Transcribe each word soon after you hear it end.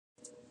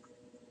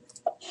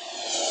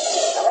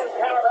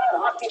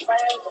fan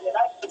from the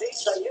United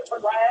States on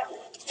Newfoundland.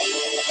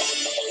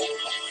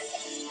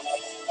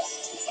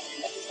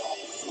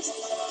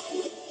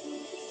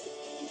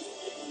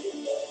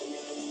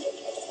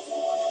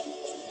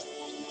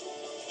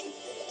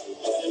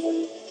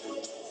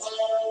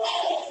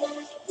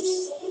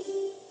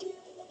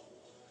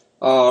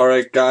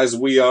 Alright guys,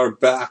 we are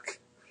back.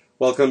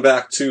 Welcome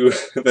back to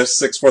the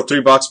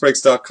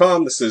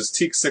 643boxbreaks.com. This is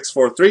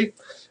Teak643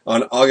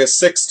 on August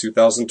 6,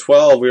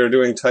 2012. We are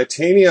doing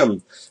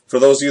titanium. For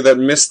those of you that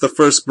missed the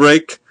first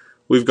break,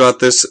 we've got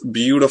this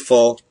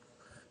beautiful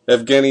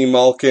Evgeny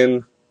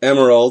Malkin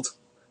Emerald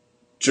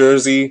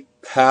jersey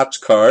patch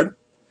card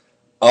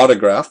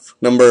autograph,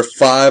 number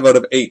 5 out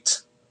of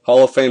 8.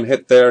 Hall of Fame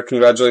hit there.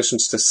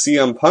 Congratulations to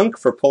CM Punk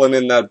for pulling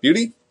in that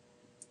beauty.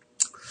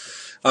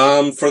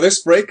 For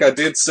this break, I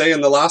did say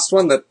in the last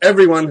one that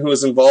everyone who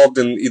is involved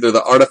in either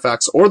the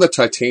artifacts or the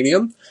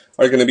titanium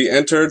are going to be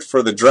entered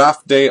for the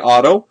draft day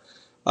auto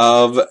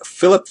of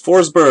Philip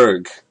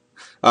Forsberg.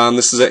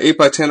 This is an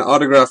 8x10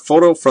 autograph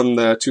photo from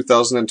the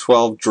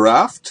 2012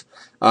 draft.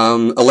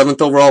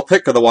 11th overall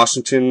pick of the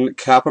Washington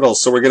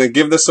Capitals. So we're going to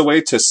give this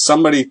away to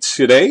somebody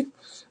today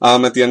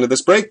at the end of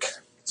this break.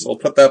 So we'll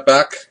put that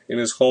back in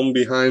his home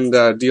behind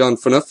Dion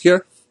Phaneuf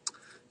here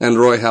and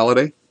Roy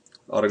Halladay.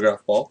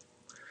 Autograph ball.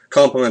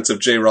 Compliments of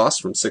J. Ross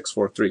from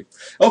 643.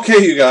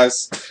 Okay, you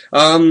guys.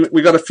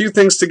 We got a few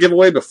things to give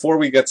away before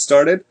we get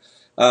started.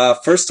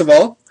 First of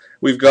all,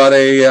 we've got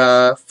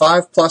a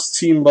 5+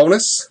 team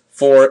bonus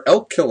for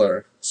Elk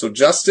Killer. So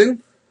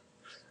Justin,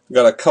 we've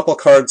got a couple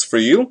cards for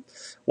you.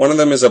 One of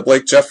them is a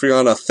Blake Jeffrey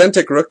on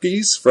Authentic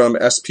Rookies from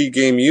SP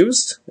Game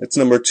Used. It's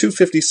number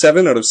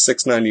 257 out of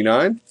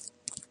 699.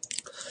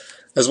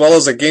 As well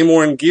as a Game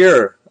Worn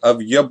Gear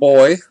of ya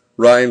boy,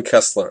 Ryan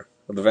Kessler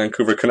of the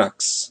Vancouver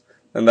Canucks.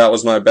 And that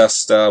was my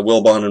best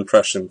Wilbon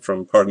impression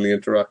from Pardon the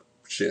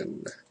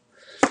Interruption.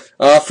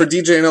 For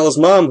DJ and Ella's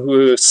mom,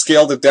 who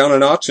scaled it down a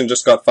notch and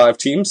just got 5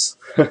 teams.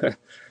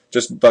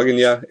 Just bugging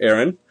ya,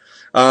 Aaron.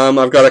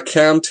 I've got a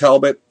Cam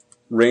Talbot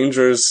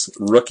Rangers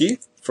rookie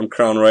from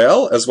Crown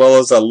Royale, as well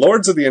as a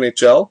Lords of the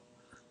NHL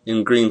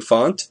in green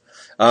font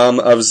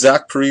of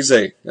Zach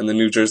Parise and the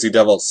New Jersey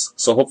Devils.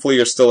 So hopefully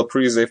you're still a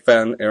Parise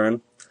fan,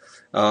 Aaron,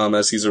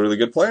 as he's a really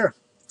good player.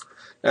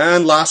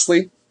 And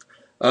lastly,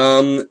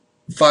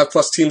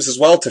 5+ teams as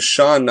well to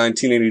Sean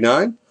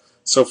 1989.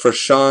 So for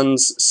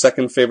Sean's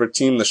second favorite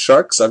team, the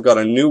Sharks, I've got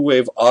a New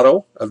Wave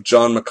auto of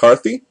John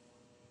McCarthy.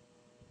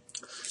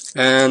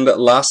 And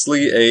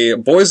lastly, a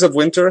Boys of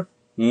Winter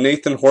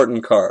Nathan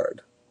Horton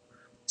card.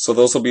 So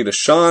those will be to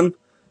Sean.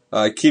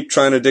 I keep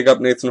trying to dig up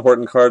Nathan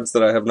Horton cards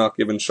that I have not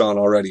given Sean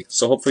already.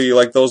 So hopefully you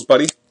like those,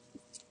 buddy.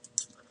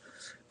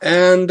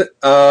 And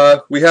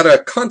we had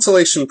a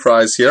consolation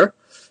prize here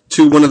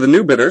to one of the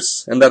new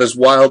bidders, and that is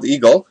Wild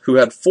Eagle, who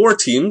had 4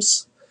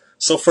 teams.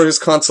 So for his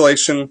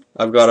consolation,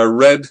 I've got a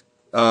red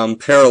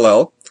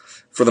parallel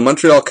for the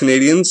Montreal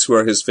Canadiens, who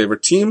are his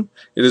favorite team.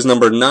 It is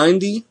number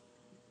 90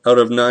 out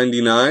of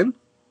 99.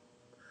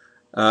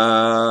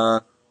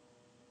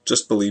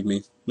 Just believe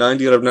me.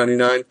 90 out of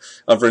 99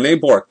 of Rene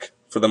Bourque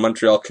for the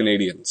Montreal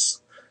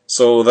Canadiens.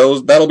 So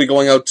that'll be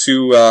going out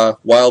to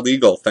Wild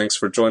Eagle. Thanks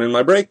for joining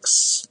my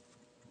breaks.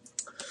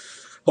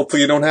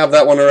 Hopefully you don't have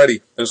that one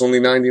already. There's only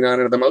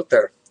 99 of them out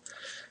there.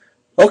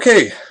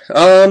 Okay,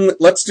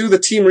 let's do the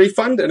team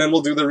refund, and then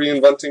we'll do the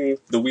reinventing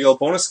the wheel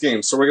bonus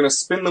game. So we're going to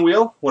spin the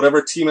wheel.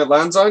 Whatever team it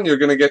lands on, you're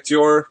going to get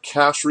your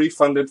cash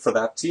refunded for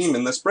that team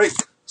in this break.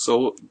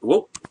 So,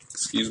 whoa,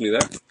 excuse me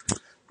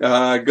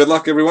there. Good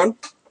luck, everyone.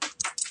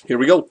 Here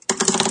we go.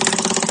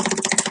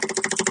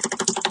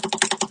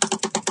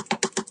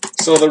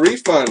 So the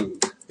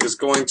refund is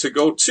going to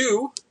go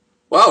to...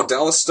 Wow,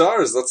 Dallas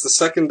Stars. That's the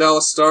second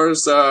Dallas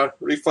Stars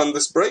refund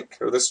this break,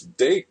 or this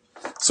day.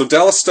 So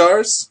Dallas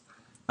Stars,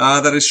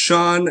 that is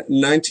Sean,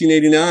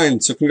 1989.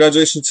 So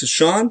congratulations to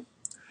Sean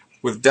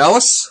with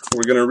Dallas.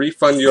 We're going to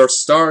refund your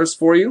Stars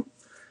for you.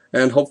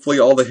 And hopefully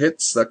all the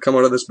hits that come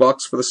out of this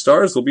box for the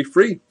Stars will be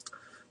free.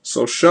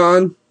 So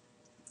Sean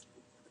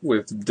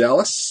with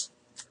Dallas.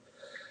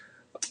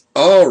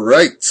 All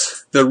right.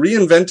 The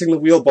Reinventing the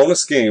Wheel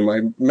bonus game.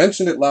 I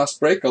mentioned it last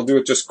break. I'll do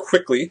it just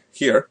quickly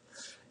here.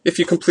 If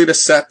you complete a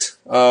set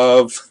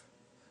of...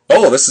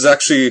 Oh, this is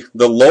actually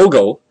the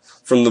logo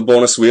from the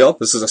bonus wheel.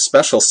 This is a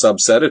special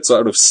subset. It's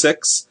out of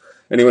 6.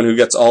 Anyone who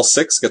gets all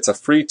 6 gets a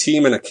free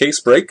team and a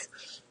case break.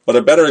 But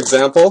a better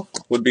example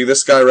would be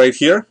this guy right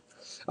here.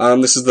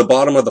 This is the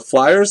bottom of the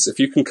Flyers. If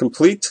you can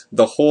complete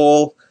the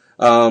whole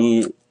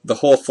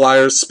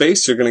Flyers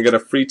space, you're going to get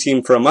a free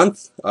team for a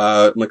month,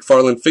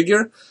 McFarlane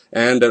figure,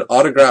 and an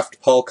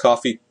autographed Paul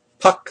Coffey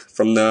puck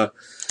from the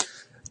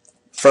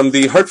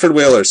Hartford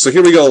Whalers. So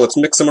here we go. Let's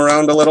mix them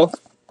around a little.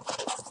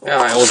 Yeah,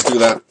 I always do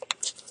that.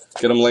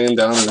 Get them laying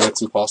down, and then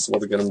it's impossible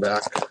to get them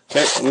back.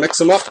 Okay, we'll mix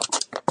them up,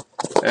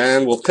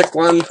 and we'll pick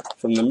one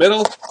from the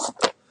middle.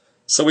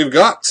 So we've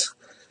got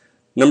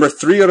number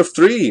 3 out of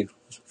 3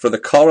 for the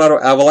Colorado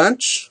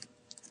Avalanche.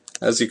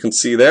 As you can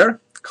see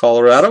there,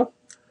 Colorado.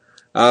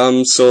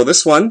 So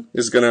this one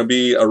is going to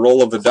be a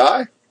roll of the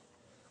die,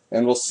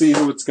 and we'll see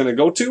who it's going to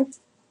go to.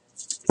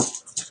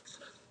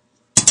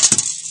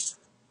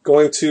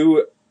 Going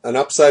to an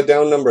upside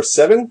down number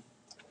 7.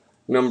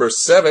 Number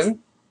 7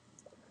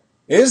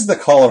 is the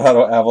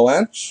Colorado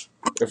Avalanche.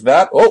 If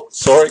that, oh,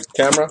 sorry,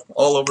 camera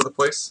all over the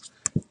place.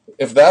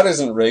 If that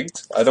isn't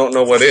rigged, I don't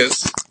know what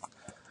is.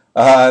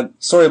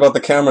 Sorry about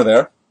the camera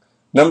there.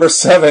 Number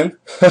 7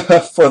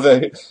 for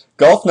the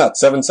Golf Nut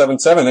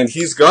 777, and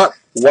he's got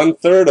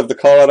 1/3 of the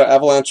Colorado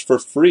Avalanche for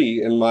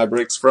free in my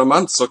breaks for a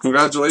month. So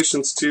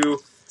congratulations to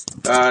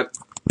our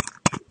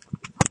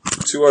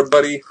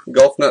buddy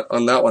Golf Nut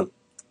on that one.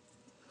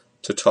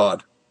 To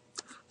Todd.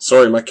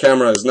 Sorry, my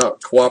camera is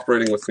not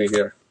cooperating with me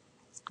here.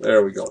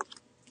 There we go.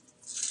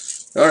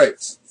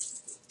 Alright.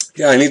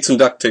 Yeah, I need some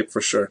duct tape for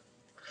sure.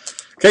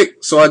 Okay,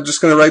 so I'm just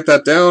going to write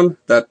that down,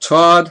 that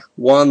Todd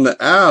won the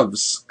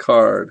Avs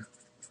card.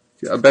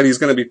 I bet he's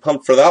going to be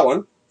pumped for that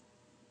one.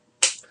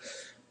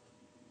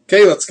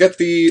 Okay, let's get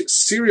the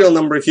serial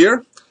number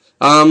here.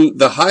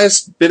 The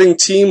highest bidding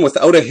team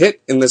without a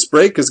hit in this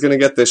break is going to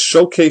get this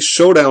Showcase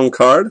Showdown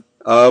card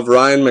of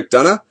Ryan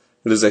McDonough.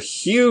 It is a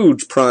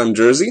huge prime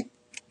jersey.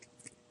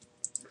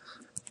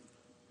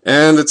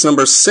 And it's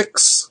number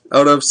 6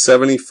 out of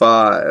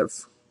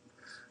 75.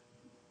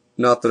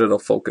 Not that it'll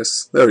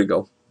focus. There we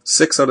go.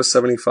 6 out of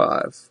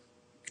 75.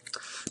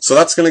 So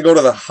that's going to go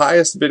to the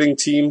highest bidding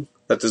team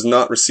that does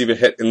not receive a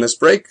hit in this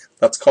break.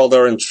 That's called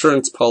our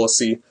insurance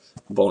policy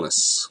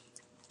bonus.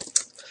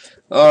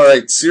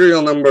 Alright,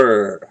 serial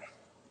number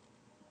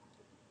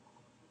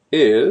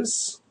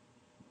is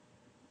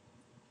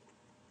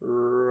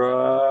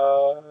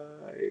right.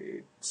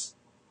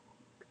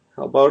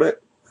 How about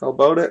it? How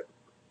about it?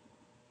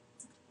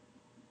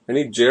 I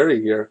need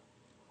Jerry here.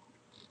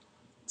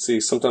 Let's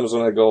see, sometimes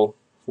when I go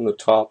from the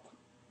top.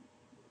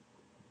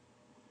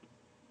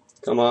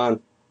 Come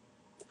on.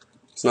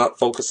 It's not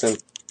focusing.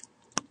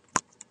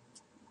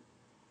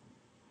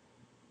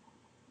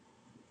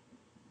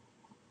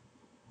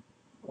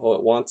 Oh,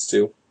 it wants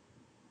to.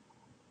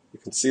 You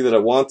can see that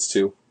it wants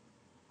to.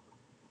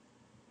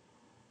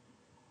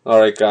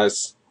 Alright,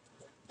 guys.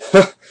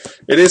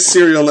 It is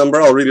serial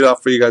number. I'll read it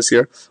off for you guys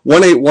here.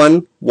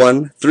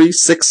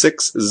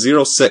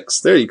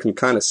 181136606. There, you can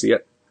kind of see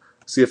it.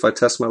 See if I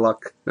test my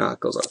luck. Nah,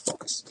 it goes out of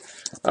focus.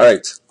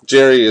 Alright,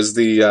 Jerry is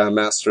the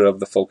master of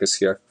the focus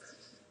here.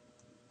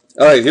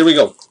 Alright, here we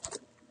go.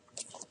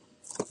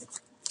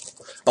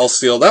 All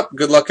sealed up.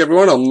 Good luck,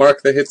 everyone. I'll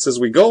mark the hits as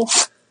we go.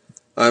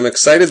 I'm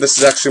excited. This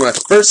is actually my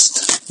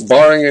first,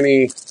 barring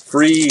any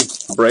free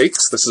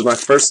breaks, this is my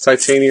first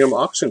titanium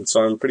auction,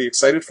 so I'm pretty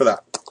excited for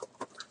that.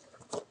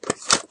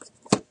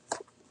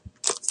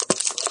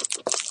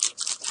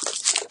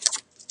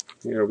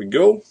 Here we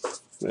go.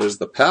 There's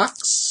the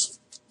packs.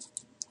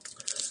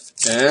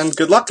 And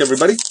good luck,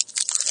 everybody.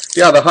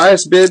 Yeah, the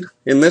highest bid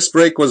in this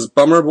break was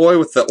Bummer Boy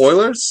with the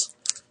Oilers.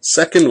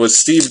 Second was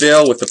Steve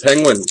Dale with the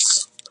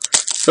Penguins.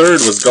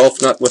 Third was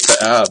Golf Nut with the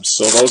Avs.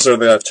 So those are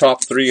the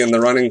top 3 in the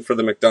running for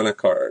the McDonough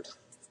card.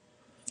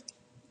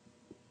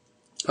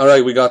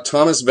 Alright, we got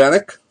Thomas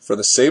Vanek for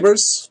the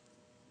Sabres.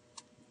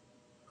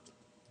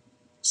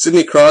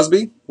 Sidney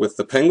Crosby with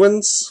the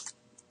Penguins.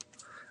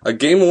 A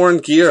game-worn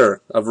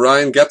gear of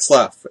Ryan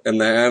Getzlaf and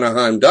the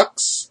Anaheim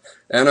Ducks.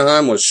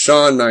 Anaheim was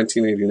Sean,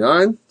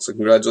 1989. So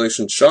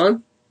congratulations,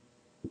 Sean.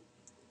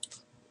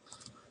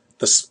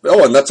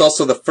 And that's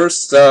also the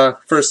first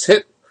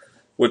hit,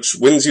 which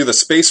wins you the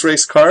Space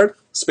Race card.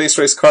 Space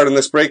Race card in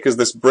this break is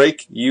this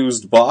break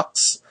used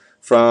box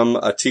from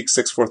a Teak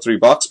 643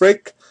 box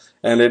break.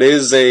 And it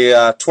is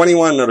a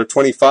 21 out of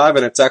 25,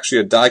 and it's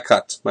actually a die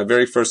cut. My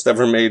very first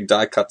ever made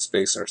die cut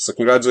spacer. So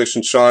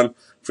congratulations, Sean,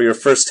 for your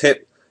first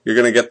hit. You're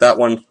going to get that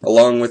one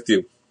along with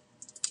you.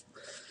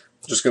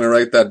 Just going to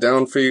write that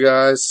down for you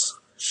guys.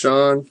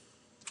 Sean,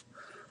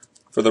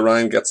 for the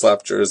Ryan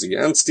Getzlaf jersey.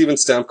 And Steven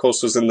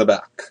Stamkos was in the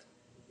back.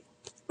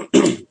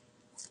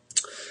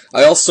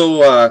 I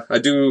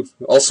do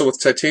with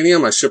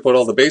titanium, I ship out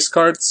all the base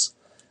cards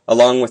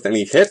along with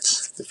any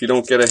hit. If you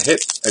don't get a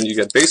hit and you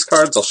get base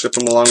cards, I'll ship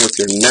them along with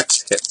your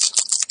next hit.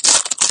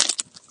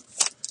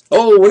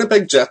 Oh,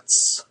 Winnipeg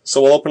Jets.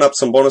 So we'll open up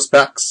some bonus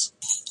packs.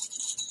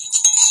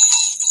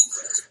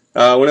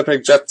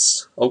 Winnipeg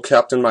Jets, oh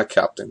captain, my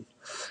captain.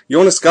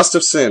 Jonas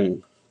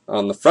Gustafsson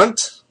on the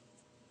front.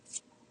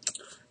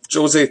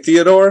 Jose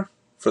Theodore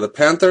for the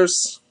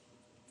Panthers.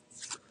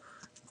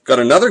 Got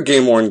another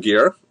game-worn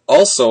gear,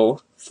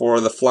 also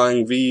for the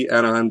Flying V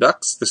Anaheim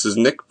Ducks. This is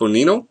Nick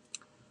Bonino.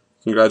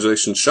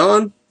 Congratulations,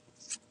 Sean.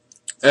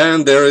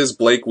 And there is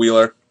Blake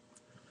Wheeler.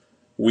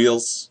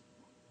 Wheels.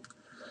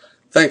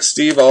 Thanks,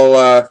 Steve.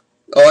 I'll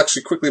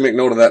actually quickly make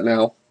note of that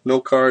now. No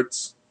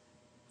cards.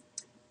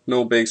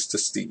 No base to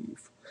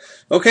Steve.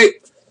 Okay.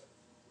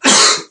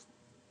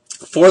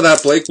 For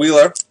that Blake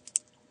Wheeler,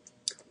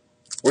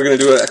 we're going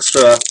to do an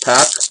extra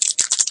pack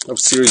of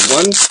Series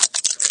 1.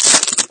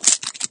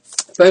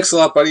 Thanks a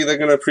lot, buddy. They're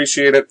going to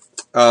appreciate it.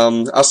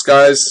 Us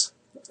guys,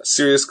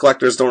 serious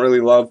collectors, don't really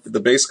love the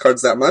base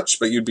cards that much,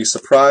 but you'd be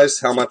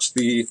surprised how much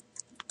the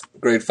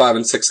grade 5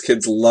 and 6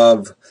 kids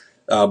love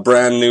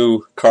brand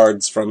new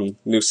cards from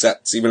new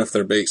sets, even if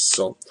they're base.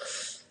 So,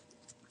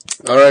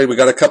 alright, we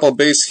got a couple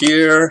base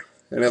here,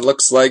 and it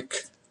looks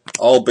like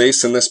all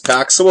base in this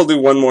pack. So we'll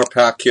do one more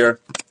pack here.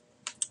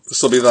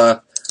 This will be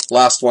the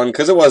last one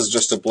because it was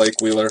just a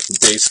Blake Wheeler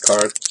base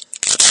card.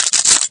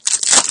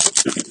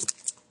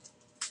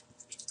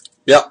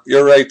 Yeah,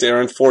 you're right,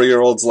 Aaron.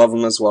 4-year-olds love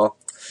him as well.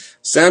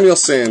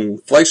 Samuelson,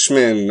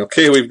 Fleischman.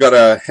 Okay, we've got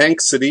a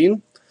Hank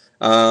Sedin,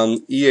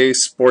 EA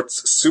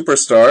Sports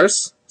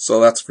Superstars. So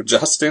that's for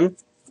Justin.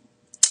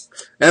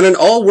 And an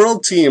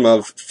all-world team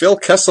of Phil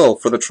Kessel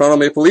for the Toronto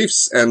Maple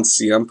Leafs and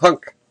CM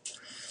Punk.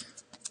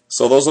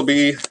 So those will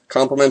be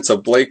compliments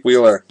of Blake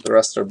Wheeler. The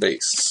rest are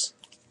base.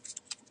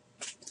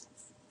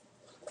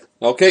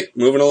 Okay,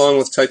 moving along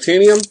with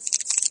Titanium.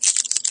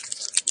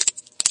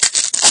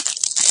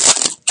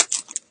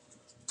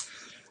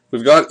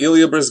 We've got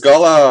Ilya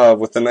Bryzgalov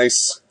with the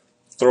nice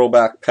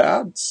throwback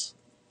pads.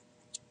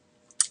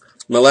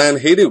 Milan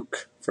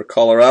Hajduk for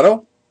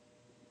Colorado.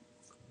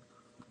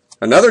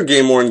 Another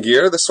game-worn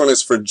gear. This one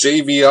is for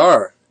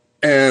JVR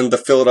and the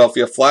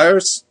Philadelphia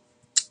Flyers.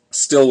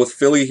 Still with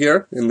Philly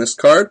here in this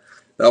card.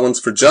 That one's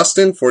for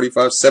Justin,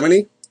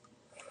 4570.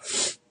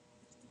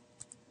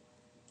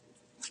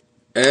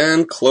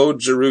 And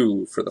Claude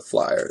Giroux for the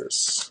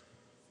Flyers.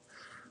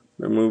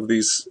 I'm going to move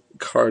these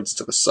cards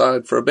to the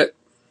side for a bit.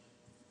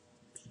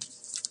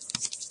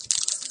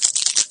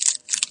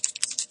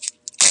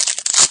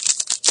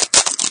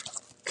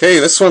 Okay,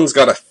 this one's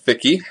got a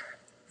thickie.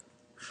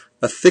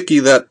 A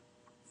thickie that,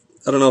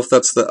 I don't know if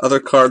that's the other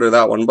card or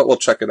that one, but we'll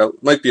check it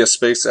out. Might be a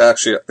space.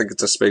 Actually, I think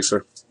it's a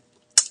spacer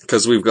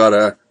because we've got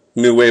a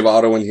New Wave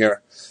auto in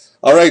here.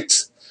 All right,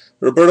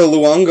 Roberto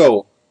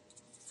Luongo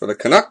for the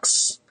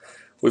Canucks.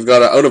 We've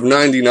got an out of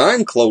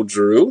 99 Claude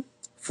Giroux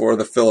for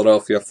the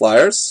Philadelphia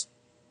Flyers.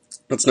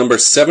 That's number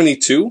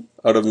 72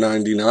 out of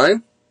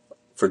 99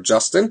 for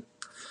Justin.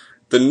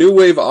 The New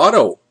Wave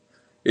auto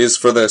is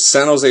for the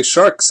San Jose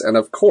Sharks and,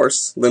 of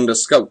course, Linda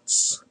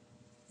Scouts.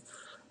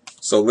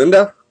 So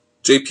Linda,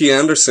 J.P.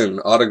 Anderson,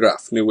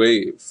 autograph, New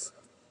Wave.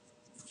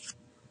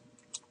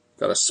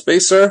 Got a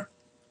spacer,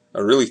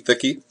 a really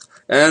thickie,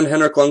 and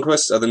Henrik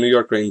Lundqvist of the New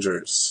York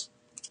Rangers.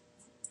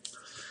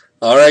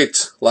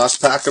 Alright, last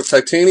pack of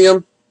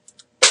Titanium.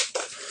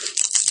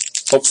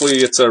 Hopefully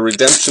it's a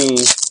redemption,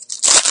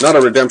 not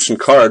a redemption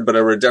card, but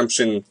a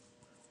redemption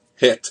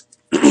hit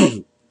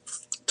to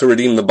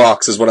redeem the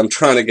box is what I'm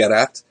trying to get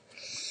at.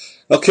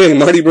 Okay,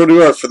 Marty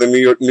Brodeur for the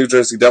New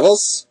Jersey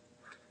Devils.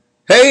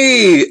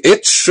 Hey,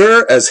 it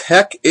sure as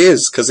heck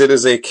is, because it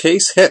is a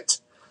case hit.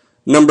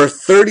 Number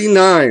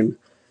 39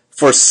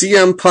 for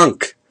CM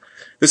Punk.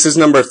 This is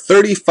number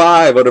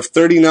 35 out of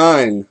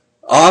 39.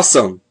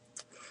 Awesome.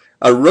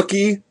 A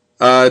rookie,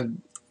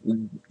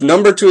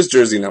 number to his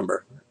jersey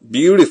number.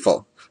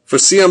 Beautiful. For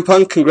CM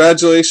Punk,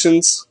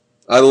 congratulations.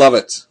 I love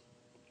it.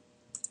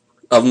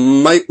 Of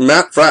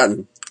Matt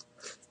Fratton.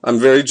 I'm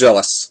very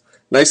jealous.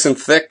 Nice and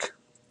thick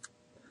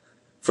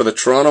for the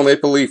Toronto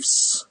Maple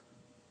Leafs.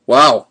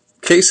 Wow.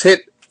 Case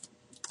hit.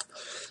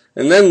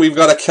 And then we've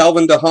got a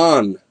Calvin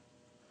DeHaan.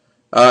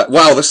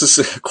 Wow, this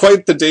is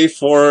quite the day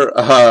for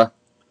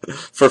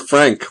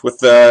Frank. With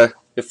the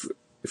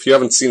if you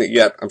haven't seen it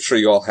yet, I'm sure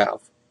you all have.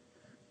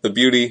 The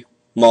Beauty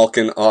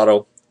Malkin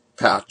auto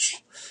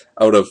patch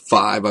out of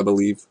 5, I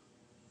believe.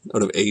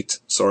 Out of 8,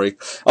 sorry.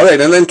 All right,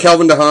 and then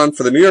Calvin DeHaan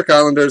for the New York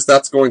Islanders.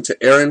 That's going to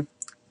Aaron.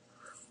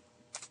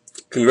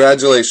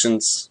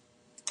 Congratulations.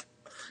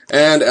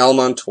 And Al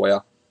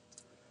Montoya.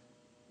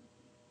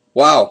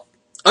 Wow.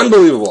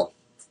 Unbelievable.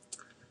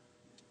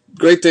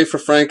 Great day for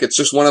Frank. It's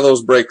just one of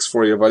those breaks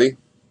for you, buddy.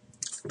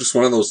 Just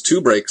one of those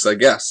 2 breaks, I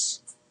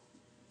guess.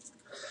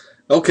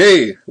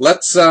 Okay,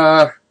 let's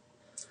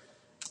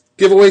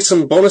give away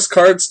some bonus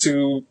cards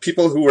to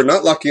people who were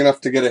not lucky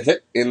enough to get a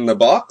hit in the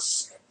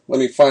box. Let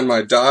me find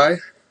my die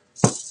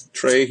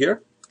tray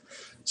here.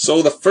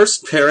 So the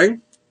first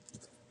pairing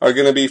are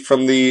going to be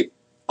from the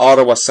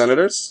Ottawa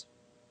Senators.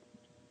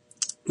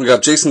 We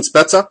got Jason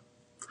Spezza,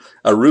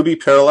 a Ruby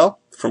Parallel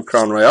from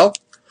Crown Royale,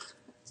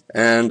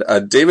 and a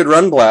David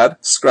Rundblad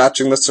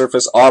Scratching the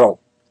Surface auto.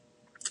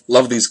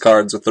 Love these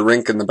cards with the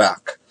rink in the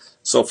back.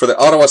 So for the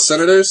Ottawa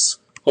Senators,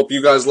 hope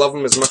you guys love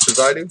them as much as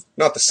I do.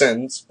 Not the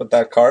Sens, but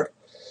that card.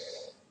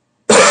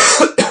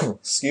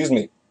 Excuse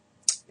me.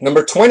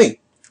 Number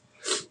 20.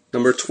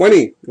 Number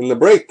 20 in the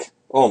break.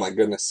 Oh my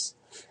goodness.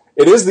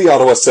 It is the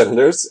Ottawa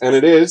Senators, and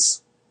it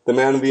is the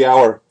man of the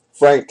hour,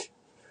 Frank.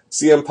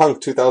 CM Punk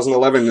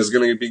 2011 is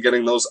going to be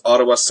getting those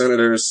Ottawa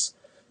Senators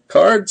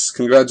cards.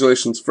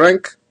 Congratulations,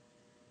 Frank.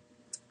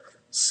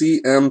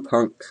 CM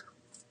Punk.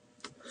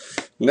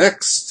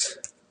 Next,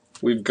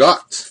 we've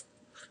got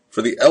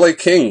for the LA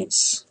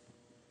Kings.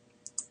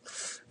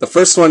 The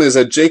first one is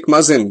a Jake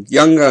Muzzin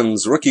Young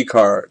Guns rookie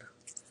card.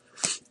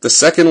 The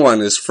second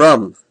one is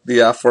from the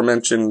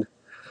aforementioned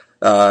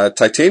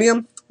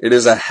Titanium. It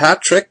is a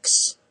Hat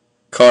Tricks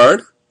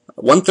card,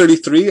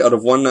 133 out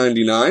of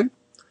 199.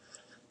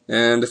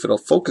 And if it'll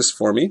focus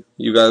for me,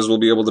 you guys will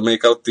be able to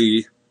make out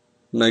the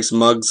nice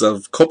mugs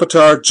of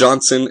Kopitar,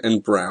 Johnson,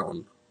 and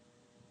Brown.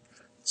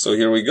 So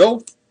here we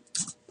go.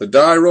 The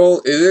die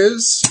roll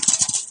is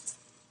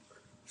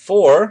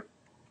for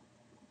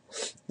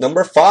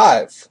number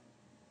 5.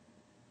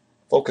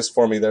 Focus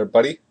for me there,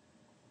 buddy.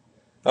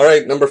 All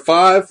right, number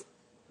 5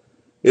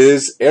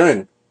 is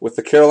Aaron with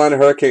the Carolina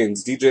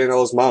Hurricanes, DJ and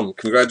Ella's mom.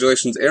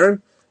 Congratulations,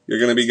 Aaron. You're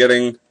going to be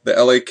getting the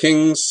LA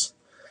Kings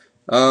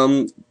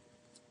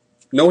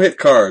no-hit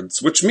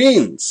cards, which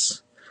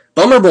means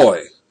Bummer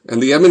Boy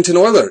and the Edmonton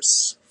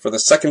Oilers, for the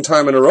second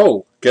time in a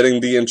row, getting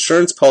the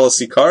insurance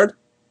policy card.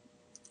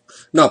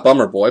 Not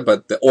Bummer Boy,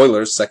 but the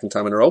Oilers, second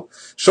time in a row.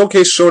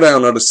 Showcase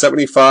Showdown out of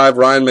 75,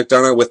 Ryan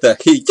McDonough with the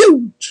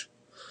huge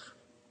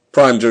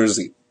prime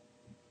jersey.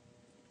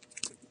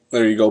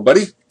 There you go,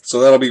 buddy. So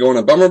that'll be going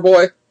to Bummer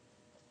Boy.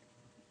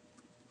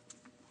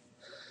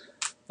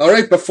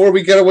 Alright, before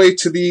we get away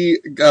to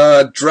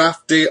the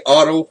draft day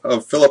auto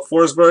of Philip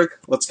Forsberg,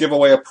 let's give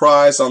away a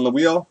prize on the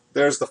wheel.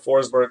 There's the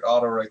Forsberg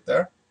auto right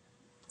there.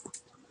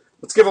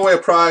 Let's give away a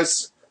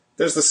prize.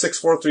 There's the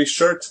 643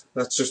 shirt.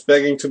 That's just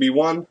begging to be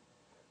won.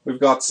 We've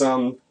got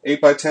some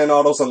 8x10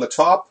 autos on the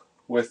top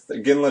with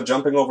Ginla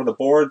jumping over the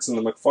boards and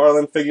the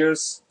McFarlane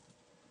figures.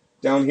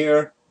 Down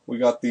here, we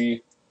got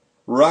the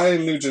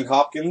Ryan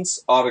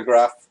Nugent-Hopkins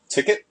autograph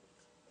ticket.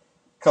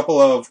 A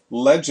couple of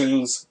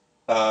Legends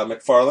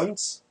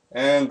McFarlanes,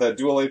 and the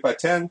dual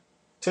 8x10,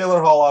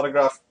 Taylor Hall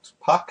autographed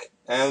puck,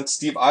 and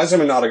Steve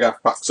Yzerman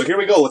autographed puck. So here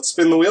we go. Let's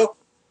spin the wheel.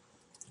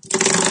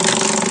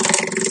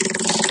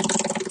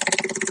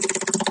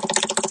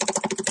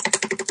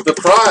 The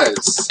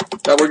prize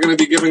that we're going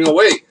to be giving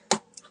away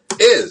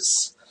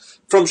is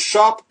from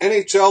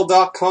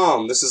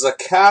shopnhl.com. This is a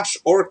cash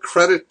or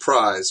credit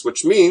prize,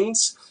 which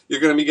means you're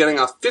going to be getting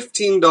a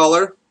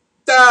 $15,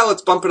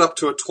 let's bump it up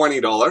to a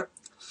 $20,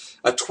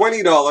 a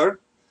 $20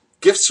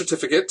 gift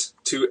certificate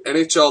to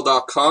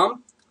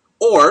NHL.com,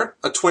 or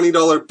a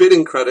 $20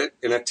 bidding credit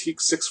in a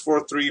Teak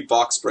 643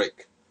 box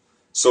break.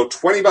 So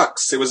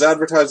 $20. It was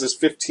advertised as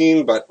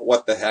 $15, but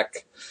what the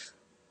heck.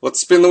 Let's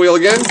spin the wheel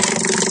again.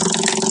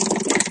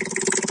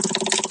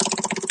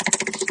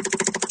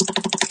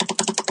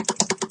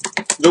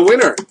 The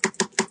winner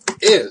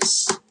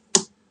is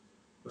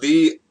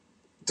the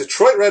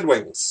Detroit Red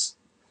Wings.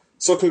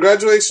 So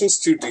congratulations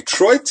to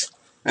Detroit,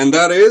 and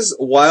that is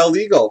Wild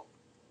Eagle.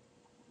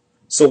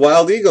 So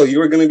Wild Eagle, you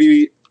are going to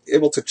be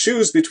able to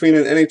choose between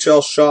an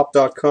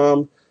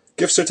NHLshop.com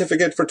gift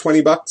certificate for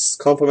 $20,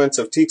 compliments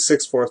of Teak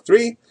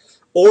 643,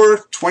 or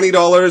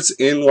 $20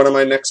 in one of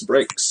my next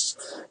breaks.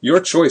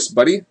 Your choice,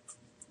 buddy.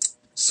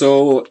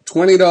 So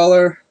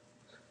 $20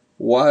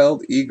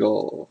 Wild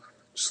Eagle.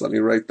 Just let me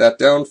write that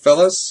down,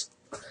 fellas.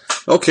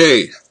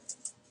 Okay.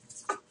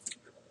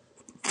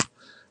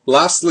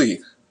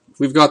 Lastly,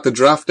 we've got the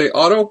draft day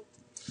auto.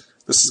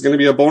 This is going to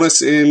be a bonus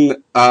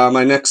in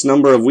my next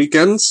number of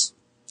weekends.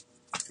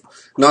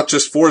 Not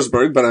just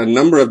Forsberg, but a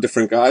number of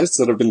different guys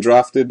that have been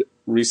drafted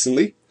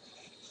recently.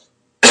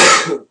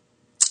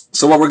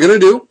 So what we're going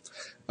to do,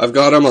 I've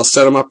got them, I'll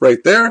set them up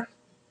right there.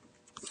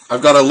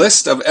 I've got a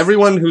list of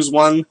everyone who's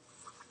won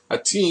a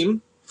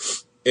team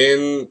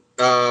in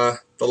the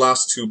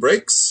last 2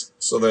 breaks.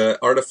 So the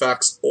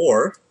artifacts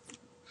or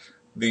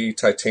the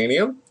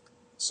titanium.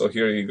 So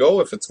here you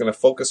go, if it's going to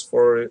focus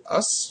for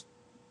us.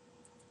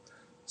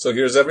 So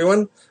here's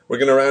everyone. We're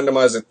going to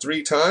randomize it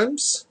 3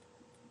 times.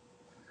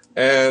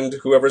 And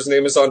whoever's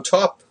name is on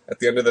top at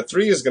the end of the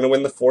 3 is going to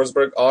win the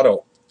Forsberg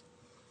auto.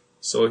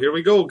 So here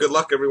we go. Good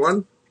luck,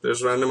 everyone.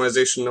 There's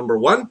randomization number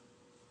 1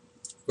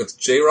 with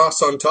J.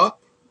 Ross on top.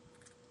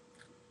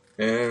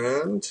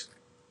 And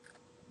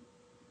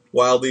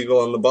Wild Eagle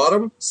on the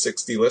bottom,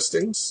 60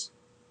 listings.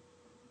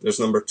 There's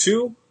number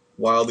 2,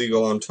 Wild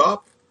Eagle on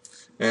top.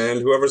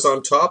 And whoever's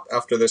on top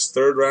after this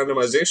 3rd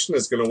randomization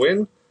is going to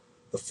win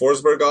the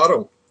Forsberg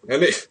auto.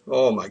 And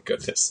oh my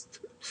goodness.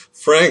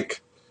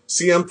 Frank,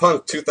 CM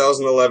Punk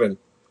 2011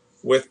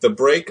 with the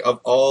break of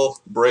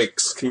all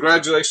breaks.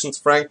 Congratulations,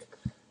 Frank.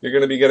 You're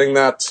going to be getting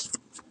that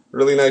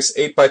really nice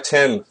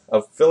 8x10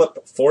 of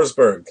Philip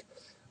Forsberg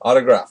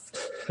autographed.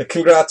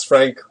 Congrats,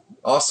 Frank.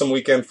 Awesome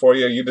weekend for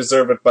you. You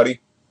deserve it,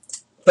 buddy.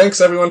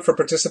 Thanks, everyone, for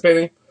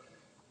participating.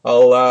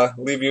 I'll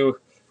leave you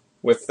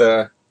with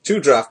 2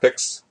 draft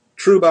picks,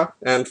 Trouba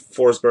and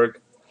Forsberg.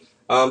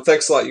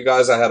 Thanks a lot, you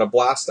guys. I had a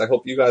blast. I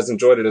hope you guys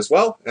enjoyed it as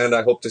well, and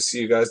I hope to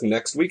see you guys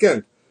next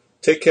weekend.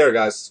 Take care,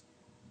 guys.